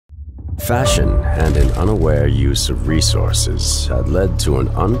Fashion and an unaware use of resources had led to an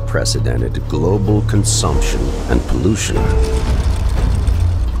unprecedented global consumption and pollution.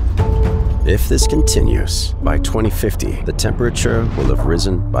 If this continues, by 2050, the temperature will have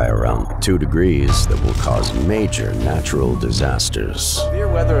risen by around 2 degrees that will cause major natural disasters. Severe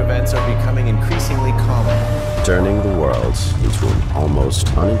weather events are becoming increasingly common, turning the world into an almost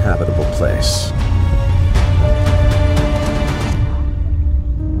uninhabitable place.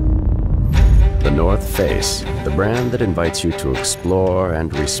 The North Face, the brand that invites you to explore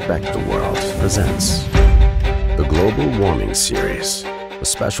and respect the world, presents the Global Warming Series, a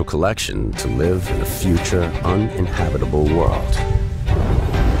special collection to live in a future uninhabitable world.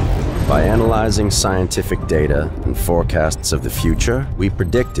 By analyzing scientific data and forecasts of the future, we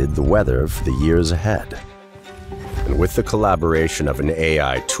predicted the weather for the years ahead. And with the collaboration of an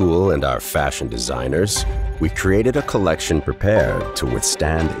AI tool and our fashion designers, we created a collection prepared to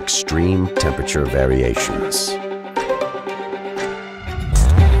withstand extreme temperature variations.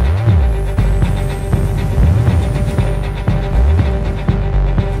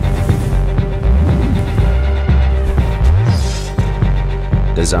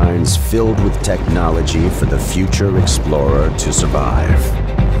 Designs filled with technology for the future explorer to survive.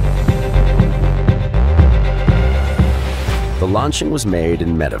 The launching was made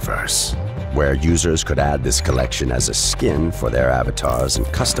in Metaverse, where users could add this collection as a skin for their avatars and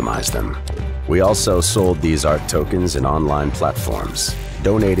customize them. We also sold these art tokens in online platforms,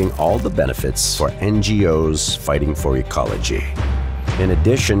 donating all the benefits for NGOs fighting for ecology. In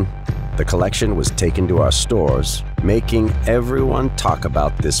addition, the collection was taken to our stores, making everyone talk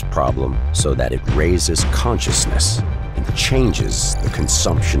about this problem so that it raises consciousness and changes the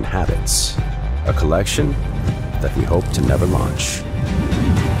consumption habits. A collection that we hope to never launch.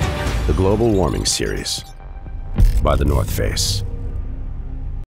 The Global Warming Series by The North Face.